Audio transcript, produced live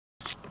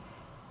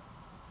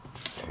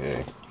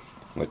Okay,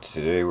 what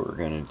today we're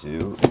going to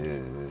do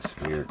is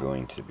we are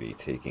going to be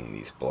taking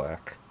these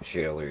black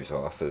Schallers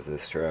off of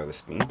this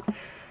Travis bean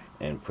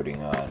and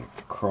putting on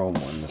chrome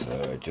ones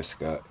that I just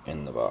got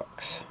in the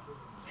box.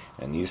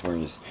 And these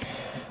ones,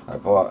 I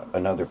bought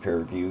another pair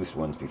of used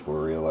ones before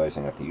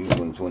realizing that the used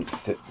ones wouldn't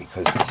fit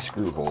because the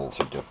screw holes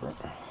are different.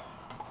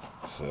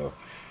 So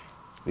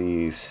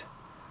these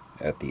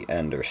at the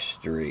end are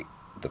straight.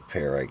 The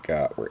pair I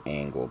got were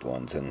angled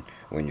ones, and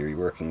when you're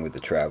working with the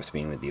Travis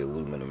bean with the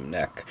aluminum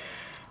neck,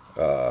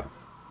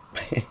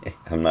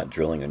 I'm not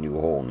drilling a new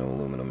hole, no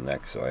aluminum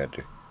neck, so I had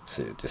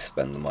to just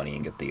spend the money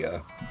and get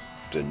the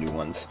new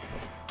ones.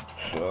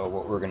 So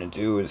what we're gonna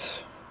do is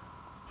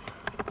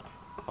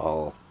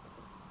I'll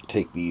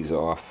take these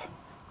off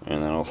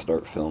and then I'll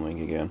start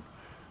filming again.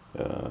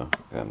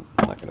 I'm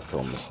not gonna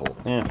film this whole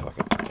thing. Fuck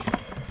it.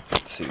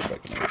 Let's see if I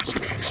can get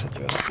this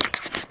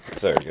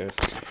adjusted. Sorry guys.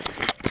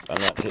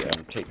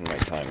 I'm taking my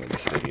time with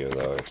this video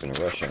though. I've been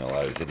rushing a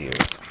lot of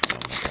videos.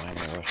 Why am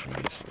I rushing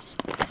these?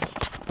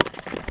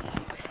 Okay.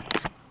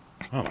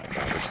 Oh my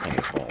god, this thing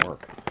just won't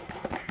work.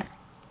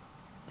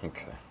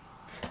 Okay.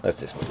 Let's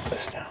just move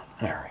this down.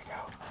 There we go.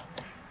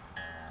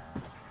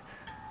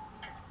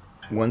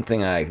 One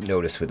thing I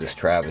noticed with this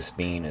Travis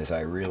bean is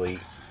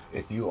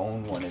if you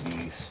own one of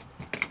these,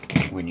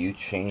 when you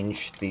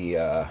change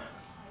the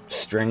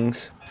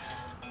strings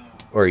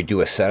or you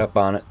do a setup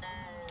on it,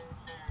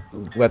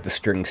 let the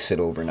strings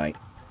sit overnight,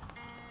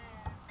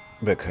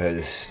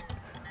 because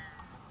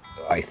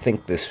I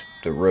think the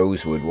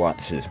rosewood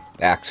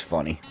acts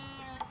funny,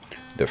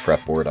 the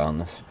fretboard on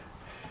this.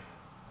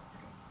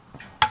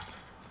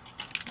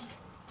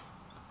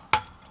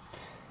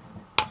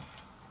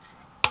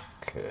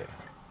 Okay.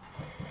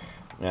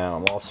 Now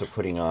I'm also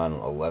putting on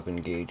 11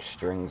 gauge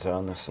strings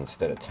on this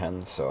instead of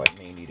 10, so I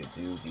may need to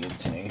do the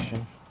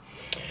intonation.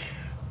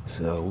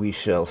 So we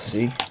shall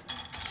see.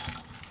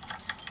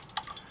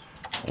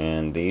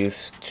 And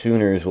these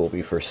tuners will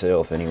be for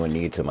sale if anyone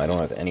needs them. I don't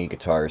have any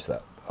guitars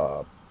that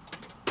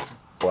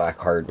black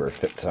hardware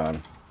fits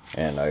on,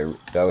 and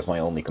that was my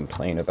only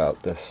complaint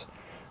about this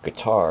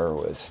guitar,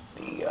 was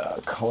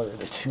the color of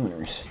the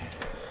tuners.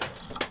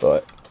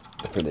 But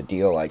for the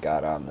deal I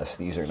got on this,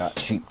 these are not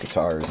cheap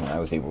guitars, and I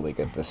was able to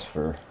get this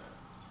for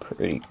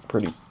pretty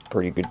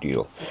good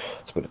deal.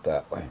 Let's put it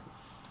that way.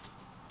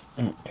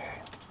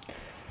 Okay.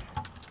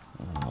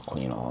 I'll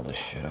clean all this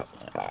shit up.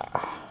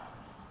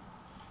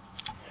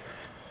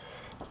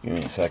 Give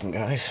me a second,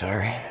 guys.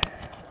 Sorry.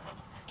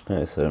 Like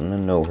I said, I'm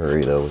in no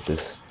hurry though with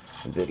this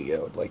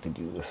video. I'd like to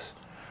do this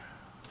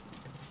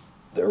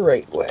the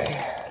right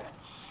way.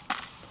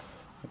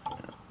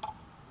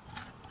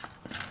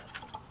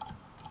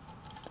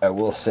 I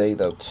will say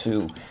though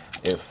too,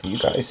 if you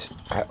guys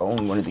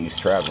own one of these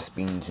Travis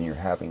beans and you're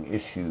having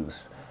issues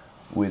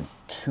with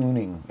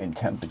tuning and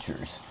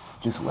temperatures,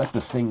 just let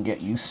the thing get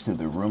used to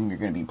the room you're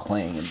going to be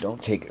playing, and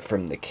don't take it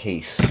from the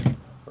case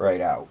right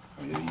out.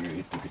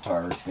 The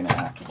guitar is going to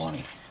act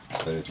funny.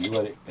 But if you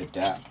let it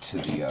adapt to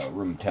the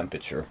room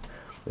temperature,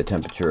 the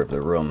temperature of the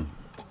room,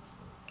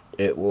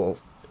 it will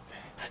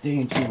stay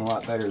in tune a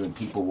lot better than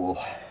people will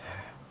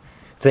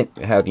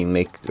have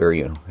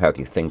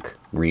you think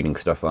reading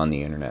stuff on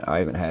the internet. I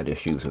haven't had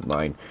issues with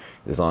mine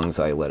as long as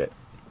I let it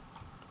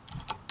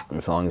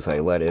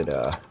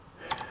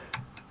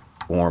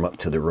warm up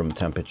to the room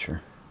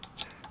temperature.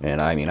 And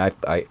I mean,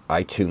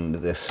 I tuned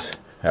this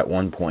at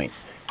one point,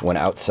 went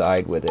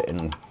outside with it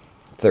in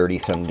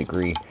 30-some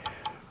degree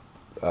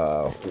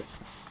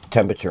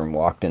temperature and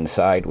walked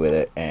inside with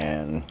it,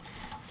 and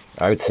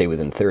I would say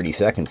within 30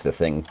 seconds the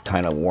thing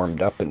kind of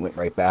warmed up and went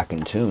right back in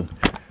tune.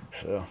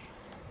 So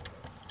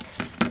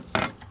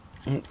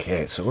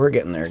okay, so we're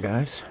getting there,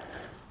 guys.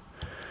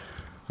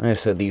 Like I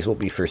said, these will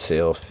be for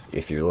sale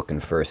if you're looking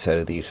for a set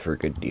of these for a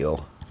good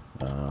deal.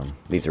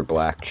 These are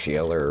black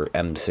Schaller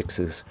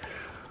M6s.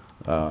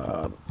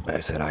 Like I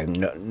said, I have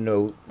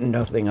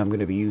nothing I'm going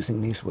to be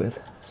using these with.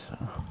 So,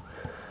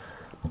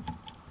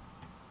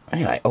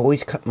 man, I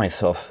always cut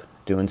myself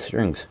doing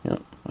strings. You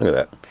know, look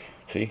at that.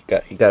 See,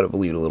 you got to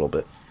bleed a little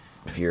bit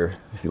if you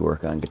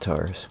work on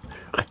guitars.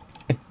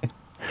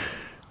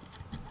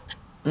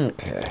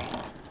 Okay,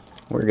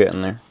 we're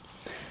getting there.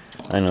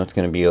 I know it's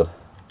going to be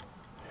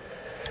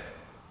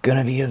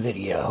a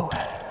video,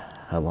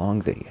 a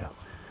long video.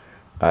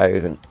 I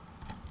haven't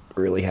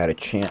really had a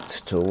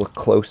chance to look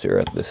closer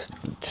at this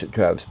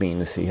Travis bean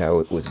to see how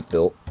it was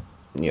built,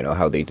 you know,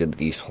 how they did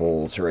these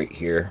holes right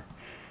here,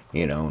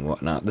 you know, and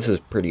whatnot. This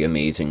is pretty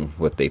amazing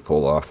what they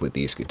pull off with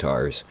these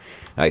guitars.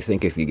 I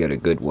think if you get a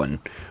good one,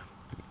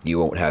 you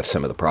won't have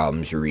some of the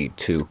problems you read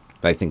too.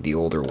 I think the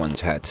older ones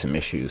had some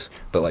issues,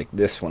 but like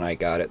this, when I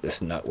got it,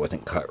 this nut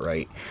wasn't cut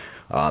right.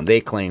 They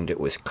claimed it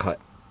was cut,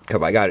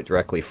 because I got it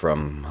directly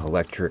from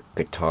Electric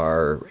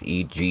Guitar,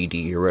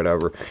 EGD or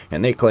whatever,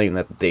 and they claim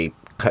that they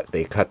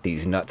cut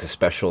these nuts a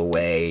special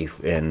way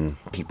and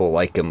people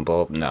like them.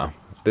 But no,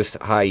 this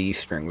high E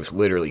string was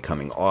literally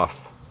coming off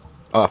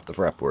the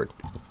fretboard,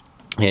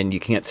 and you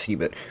can't see,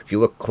 but if you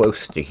look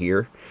close to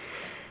here,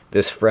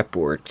 this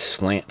fretboard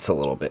slants a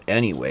little bit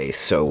anyway,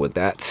 so with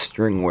that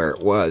string where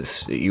it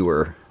was, you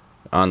were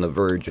on the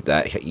verge of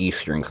that E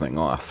string coming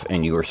off,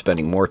 and you were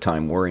spending more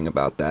time worrying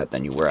about that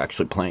than you were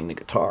actually playing the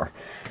guitar.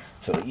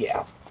 So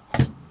yeah,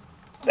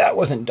 that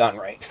wasn't done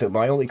right. So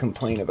my only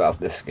complaint about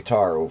this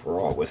guitar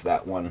overall was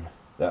that one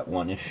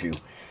issue.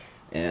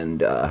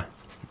 And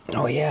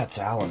oh yeah, it's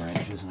Allen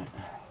wrench, isn't it?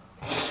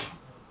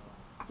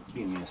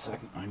 Give me a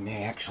second. I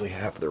may actually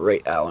have the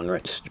right Allen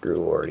wrench screw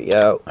already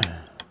out.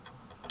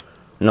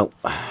 Nope.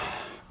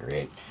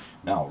 Great.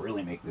 Now I'll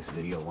really make this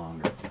video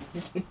longer.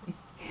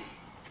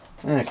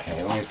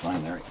 Okay, let me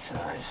find the right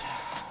size.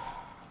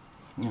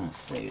 I'm gonna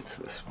say it's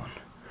this one.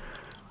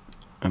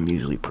 I'm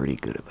usually pretty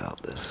good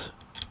about this.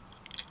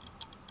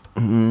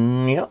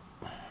 Yep.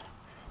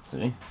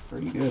 See?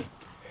 Pretty good.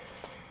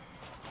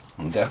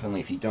 And definitely,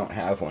 if you don't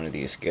have one of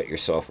these, get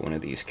yourself one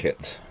of these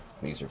kits.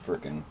 These are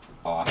freaking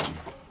awesome.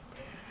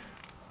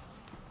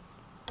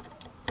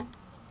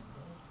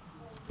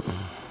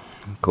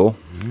 Cool.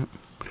 Yep.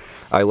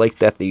 I like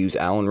that they use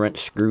Allen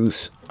wrench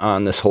screws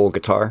on this whole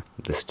guitar.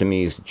 This to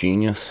me is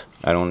genius.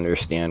 I don't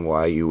understand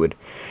why you would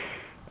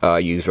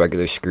use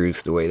regular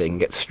screws the way they can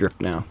get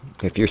stripped now.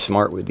 If you're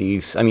smart with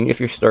these, I mean, if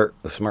you're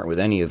smart with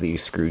any of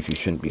these screws, you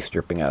shouldn't be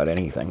stripping out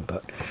anything.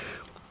 But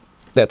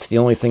that's the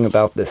only thing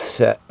about this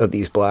set of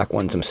these black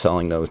ones I'm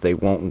selling, though. They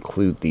won't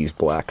include these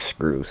black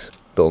screws.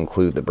 They'll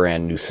include the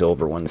brand new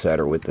silver ones that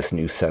are with this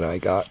new set I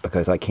got,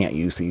 because I can't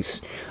use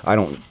these. I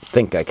don't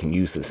think I can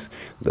use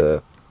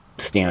the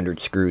standard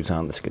screws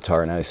on this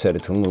guitar. And I said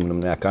it's aluminum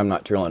neck. I'm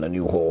not drilling a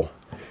new hole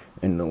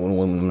in the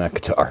aluminum neck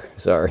guitar.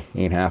 Sorry,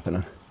 ain't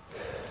happening.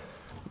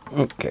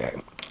 Okay,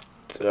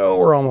 so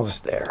we're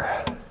almost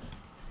there.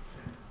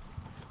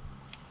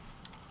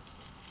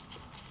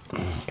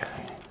 Okay.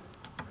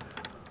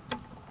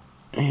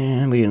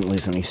 And we didn't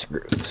lose any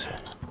screws.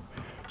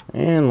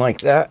 And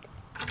like that,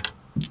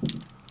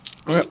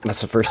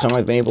 that's the first time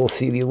I've been able to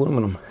see the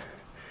aluminum.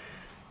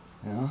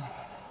 Yeah.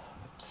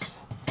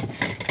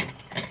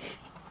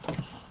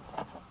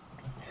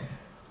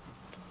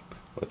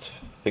 Let's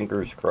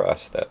fingers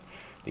crossed that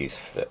these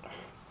fit.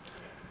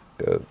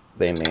 Good.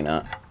 They may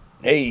not.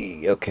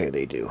 Hey, okay,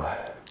 they do.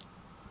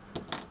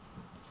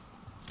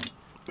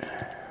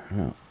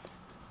 Oh,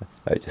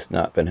 I've just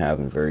not been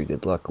having very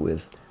good luck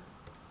with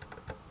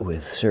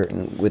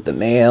the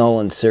nail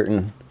and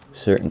certain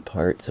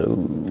parts.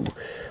 Oh,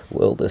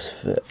 will this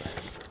fit?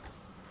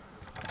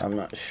 I'm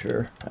not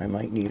sure. I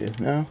might need it.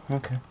 No?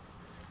 Okay.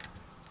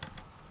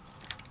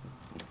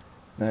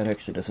 That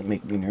actually doesn't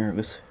make me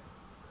nervous.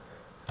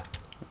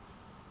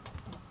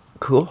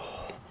 Cool.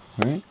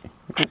 Alright.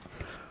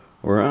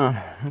 We're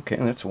on. Okay,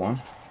 that's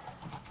one.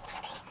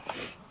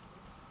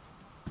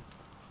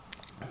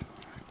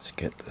 Let's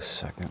get the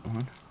second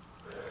one.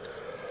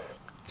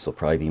 This will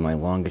probably be my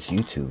longest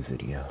YouTube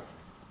video.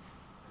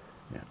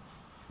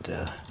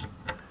 Yeah.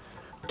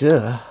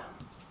 Duh.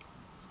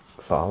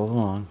 Follow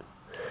along.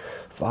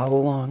 Follow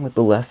along with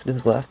the left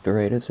is left, the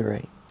right is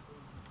right.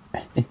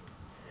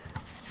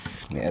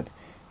 Yeah,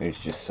 there's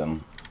just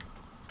some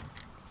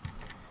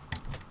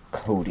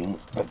coating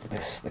of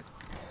this, the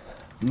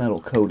metal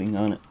coating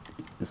on it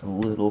is a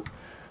little,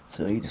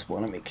 so you just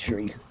want to make sure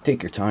you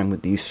take your time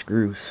with these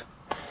screws.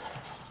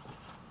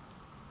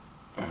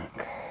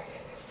 Okay.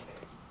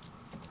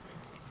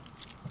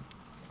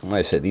 Like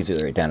I said, these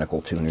are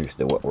identical tuners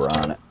to what were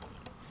on it,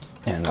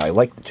 and I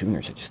like the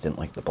tuners, I just didn't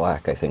like the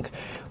black. I think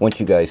once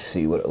you guys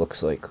see what it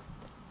looks like,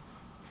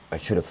 I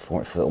should have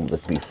filmed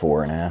this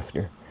before and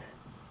after.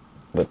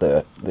 But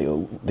the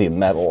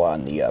metal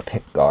on the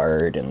pick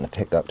guard and the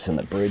pickups and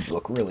the bridge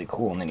look really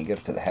cool, and then you get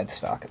up to the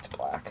headstock, it's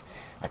black.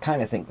 I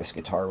kind of think this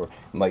guitar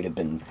might have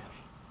been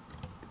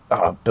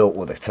built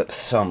with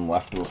some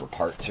leftover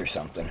parts or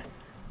something.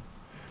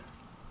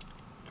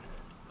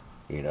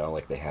 You know,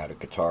 like they had a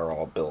guitar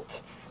all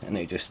built and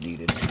they just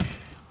needed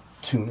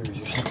tuners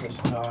or something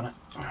put on it.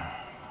 I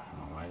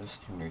don't know why this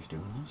tuner's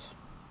doing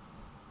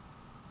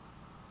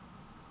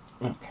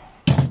this. Okay.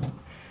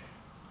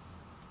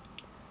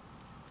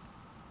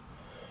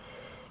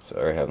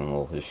 Sorry, having a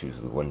little issues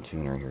with one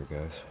tuner here,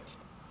 guys.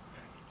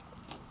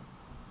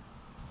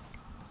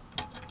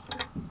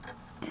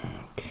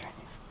 Okay.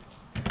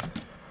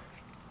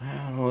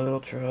 And a little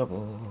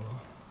trouble.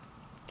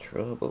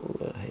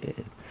 Trouble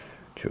ahead.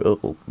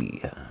 Trouble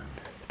behind.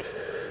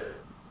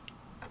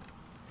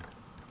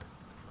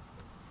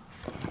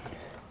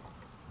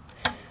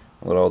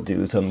 What I'll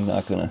do is I'm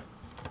not gonna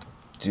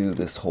do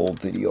this whole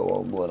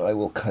video, but I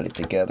will cut it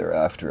together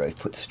after I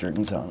put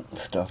strings on it and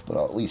stuff, but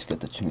I'll at least get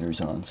the tuners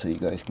on so you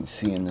guys can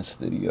see in this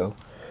video.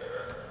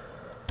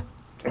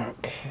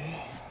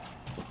 Okay.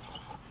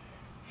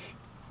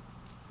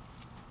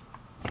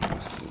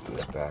 Let's move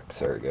this back.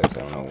 Sorry guys,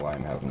 I don't know why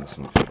I'm having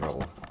so much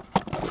trouble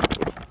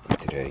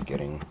today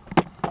getting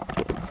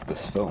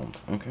this filmed.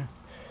 Okay.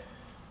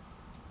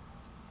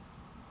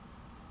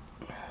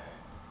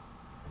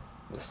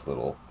 This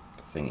little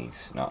thingy's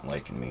not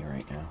liking me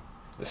right now.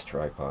 This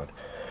tripod.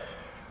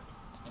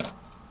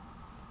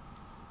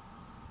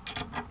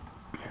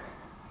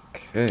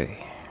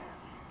 Okay.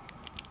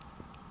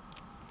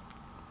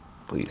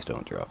 Please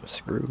don't drop a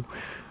screw.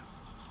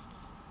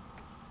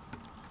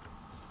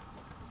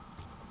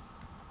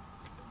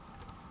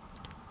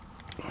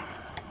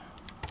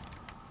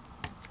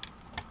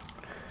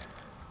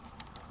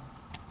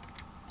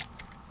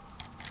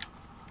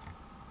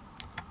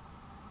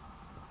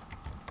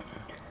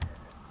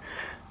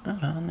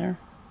 Not on there.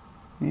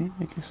 Yeah,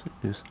 I guess it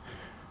is.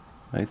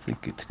 I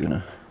think it's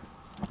gonna,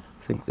 I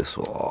think this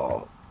will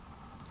all,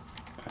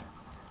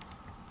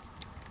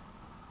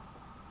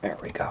 there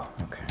we go.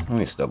 Okay, let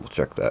me just double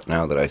check that.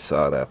 Now that I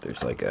saw that,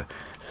 there's like a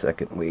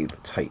second wave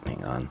of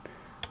tightening on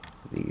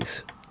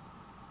these.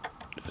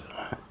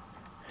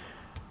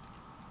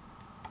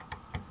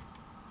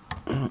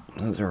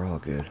 Those are all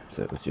good.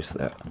 So it was just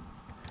that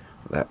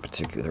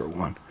particular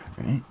one,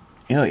 right?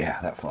 Oh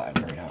yeah, that flies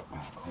right out.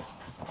 Oh, cool.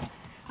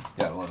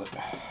 Gotta love it.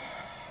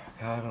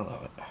 Gotta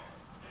love it.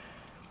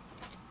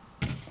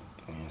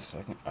 Give me a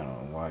second. I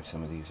don't know why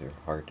some of these are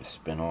hard to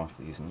spin off,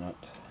 these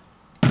nuts.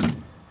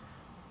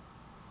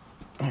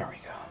 There we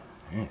go.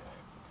 Yeah.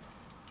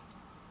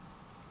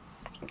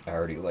 I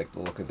already like the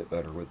look of it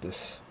better with this,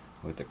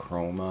 with the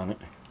chrome on it.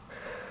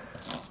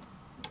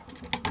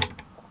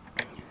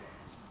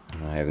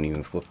 And I haven't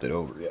even flipped it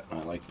over yet,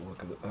 and I like the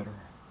look of it better.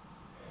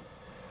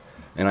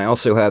 And I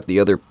also have the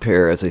other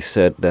pair, as I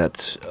said,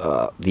 that's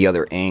the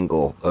other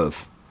angle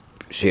of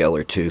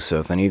Schaller too. So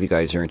if any of you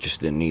guys are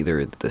interested in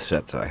either of the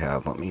sets I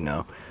have, let me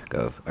know.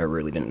 I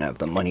really didn't have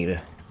the money to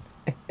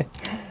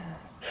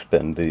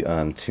spend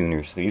on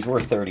tuners. These were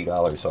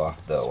 $30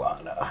 off though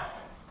on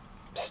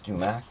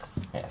Stumac.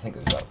 Yeah, I think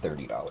it was about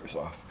 $30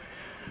 off.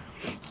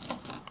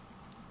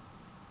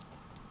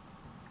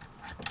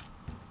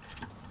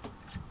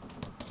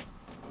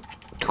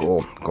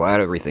 Cool.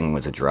 Glad everything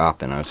was a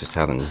drop, and I was just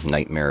having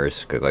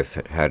nightmares because I've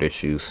had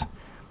issues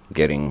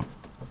getting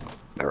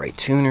the right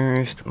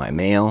tuners to my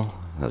mail.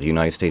 The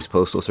United States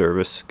Postal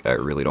Service, I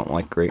really don't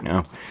like right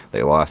now.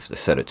 They lost a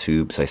set of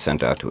tubes I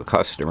sent out to a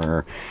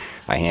customer.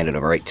 I handed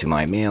them right to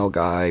my mail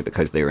guy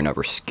because they were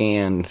never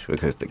scanned,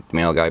 because the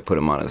mail guy put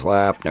them on his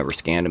lap, never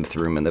scanned them,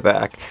 threw them in the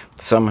back.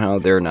 Somehow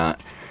they're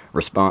not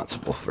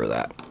responsible for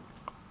that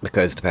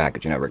because the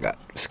package never got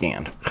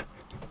scanned.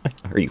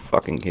 Are you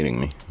fucking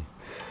kidding me?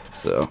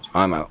 So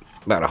I'm out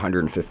about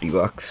 150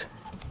 bucks.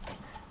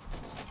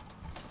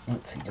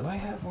 Let's see, do I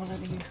have one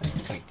of these? I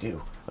think I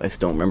do. I just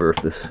don't remember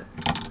if this...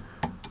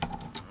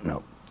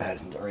 Nope, that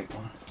isn't the right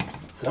one.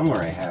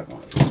 Somewhere I have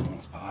one of these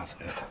ones,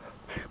 positive.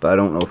 But I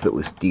don't know if it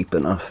was deep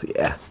enough.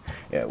 Yeah,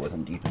 it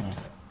wasn't deep enough.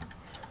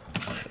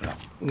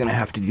 I'm gonna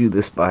have to do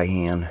this by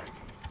hand.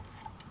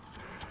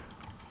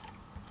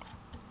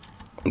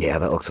 Yeah,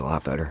 that looks a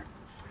lot better.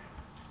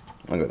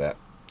 Look at that,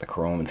 the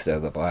chrome instead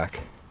of the black.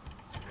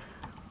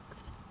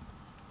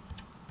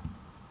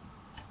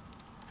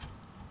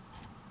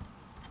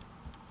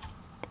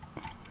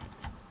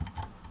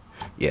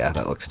 Yeah,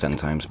 that looks 10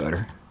 times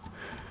better.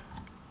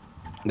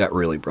 That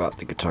really brought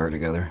the guitar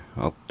together.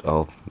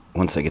 I'll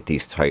once I get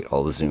these tight,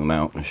 I'll zoom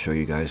out and show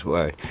you guys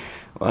why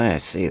I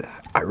say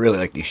that. I really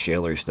like these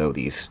Schallers though.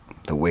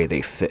 The way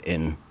they fit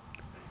in.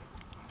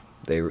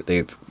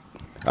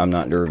 I'm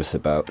not nervous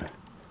about.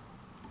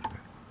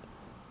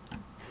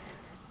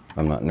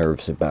 How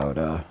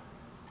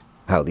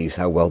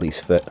well these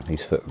fit.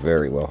 These fit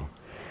very well,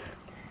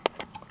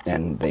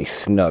 and they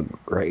snug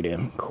right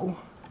in. Cool.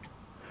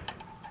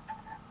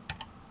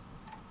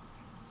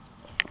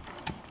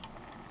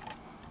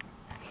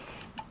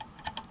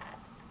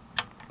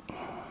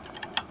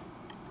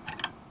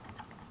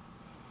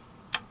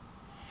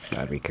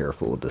 Gotta be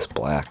careful with this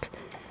black.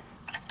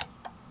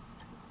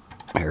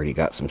 I already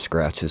got some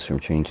scratches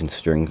from changing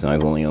strings, and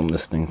I've only owned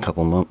this thing a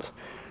couple months.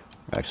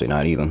 Actually,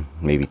 not even.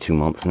 Maybe 2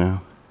 months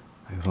now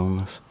I've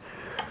owned this.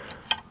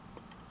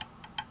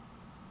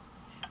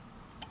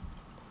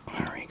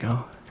 There we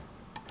go.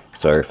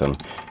 Sorry if I'm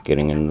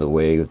getting into the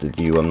way of the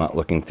view. I'm not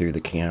looking through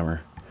the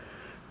camera.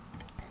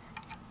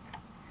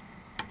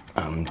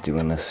 I'm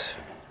doing this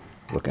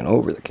looking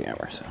over the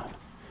camera, so...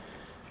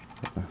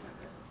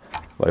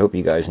 Well, I hope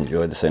you guys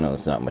enjoyed this. I know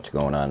there's not much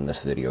going on in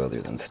this video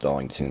other than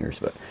installing tuners,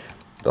 but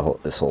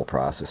this whole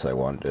process I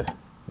wanted to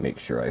make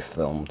sure I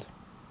filmed.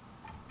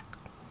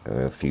 I have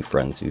a few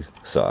friends who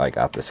saw I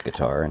got this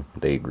guitar, and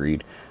they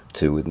agreed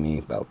too with me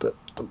about the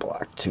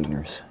black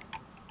tuners.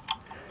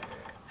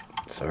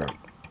 So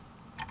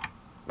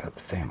about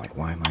the same, like,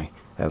 why am I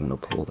having to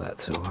pull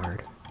that so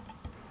hard?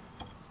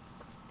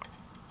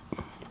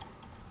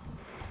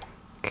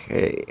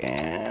 Okay,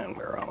 and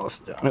we're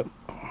almost done.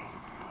 Oh,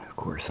 of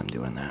course I'm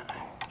doing that.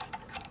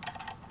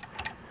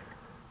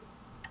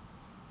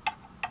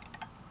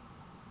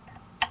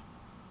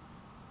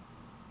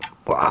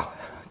 Wow,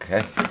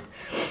 okay.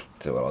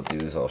 So what I'll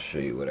do is I'll show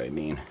you what I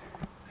mean.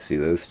 See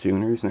those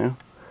tuners now?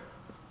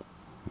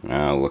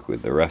 Now look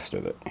with the rest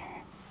of it.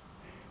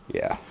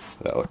 Yeah,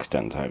 that looks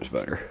 10 times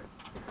better.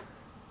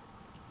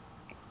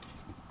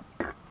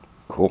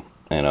 Cool.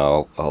 And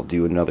I'll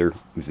do another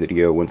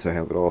video once I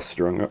have it all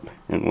strung up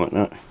and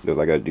whatnot, because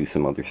I gotta do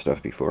some other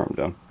stuff before I'm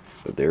done.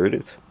 But there it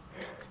is.